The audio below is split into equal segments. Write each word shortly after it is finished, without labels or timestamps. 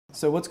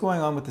So what's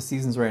going on with the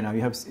seasons right now?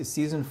 You have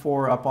season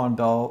 4 up on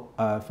Bell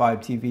 5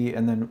 TV,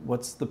 and then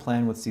what's the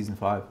plan with season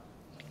 5?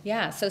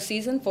 Yeah, so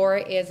season 4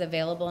 is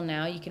available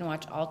now. You can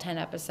watch all 10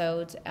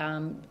 episodes.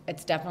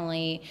 It's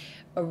definitely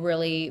a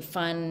really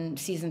fun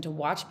season to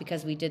watch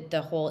because we did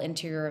the whole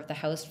interior of the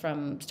house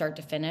from start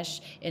to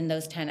finish in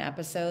those 10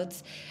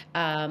 episodes.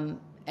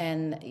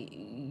 And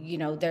you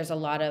know, there's a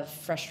lot of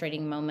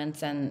frustrating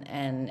moments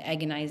and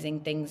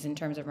agonizing things in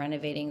terms of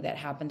renovating that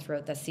happen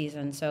throughout the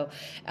season. So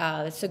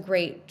it's a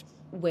great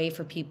way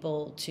for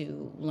people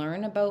to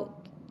learn about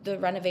the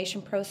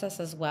renovation process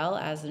as well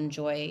as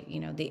enjoy,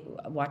 you know, the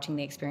watching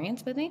the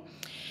experience with me.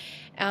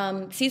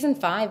 Season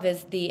 5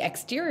 is the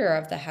exterior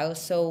of the house,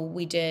 so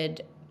we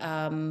did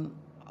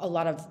a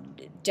lot of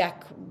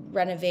deck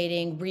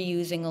renovating,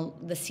 reusing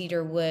the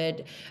cedar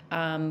wood,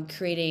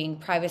 creating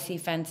privacy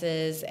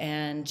fences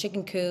and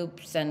chicken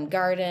coops and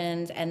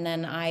gardens. And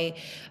then I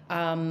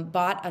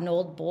bought an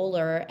old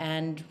bowler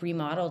and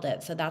remodeled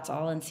it. So that's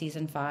all in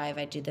season 5.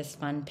 I do this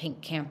fun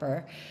pink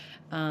camper.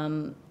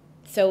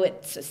 So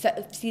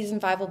season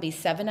 5 will be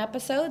 7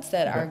 episodes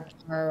that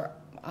are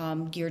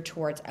geared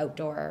towards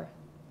outdoor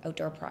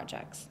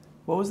projects.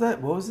 What was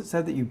that? What was it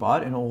said that you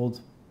bought an old?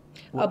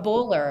 A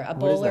bowler, a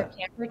What is bowler that?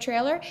 camper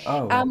trailer.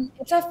 Oh,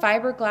 It's a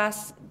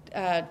fiberglass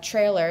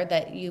trailer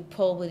that you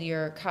pull with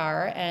your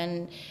car,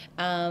 and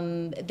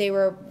they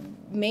were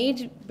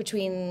made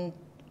between,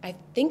 I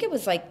think it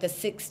was like the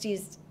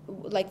 60s,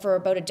 like for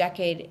about a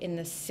decade in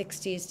the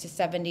 60s to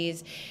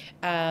 70s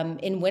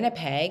in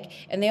Winnipeg,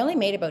 and they only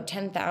made about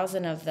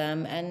 10,000 of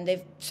them, and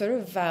they've sort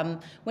of,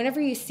 whenever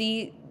you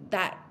see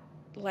that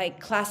like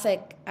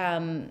classic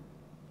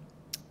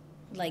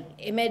like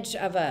image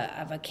of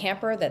a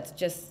camper that's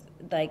just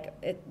like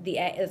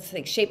it's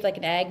like shaped like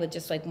an egg with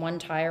just like one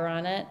tire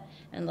on it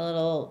and the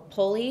little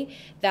pulley,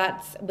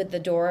 that's with the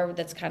door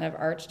that's kind of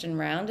arched and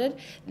rounded,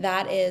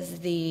 that is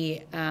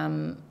the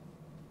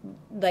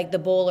like the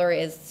bowler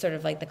is sort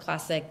of like the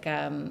classic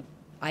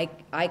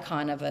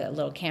icon of a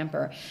little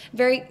camper.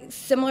 Very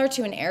similar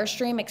to an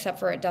Airstream, except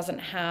for it doesn't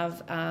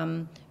have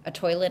a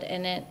toilet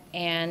in it,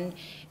 and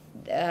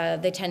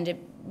they tend to,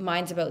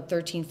 mine's about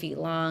 13 feet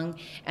long,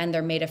 and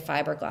they're made of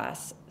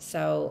fiberglass.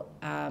 So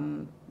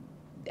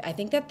I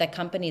think that the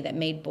company that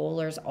made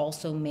bowlers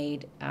also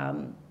made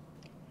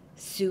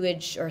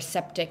sewage or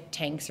septic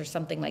tanks or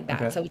something like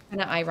that. okay. So it's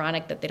kind of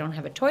ironic that they don't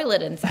have a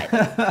toilet inside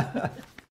them.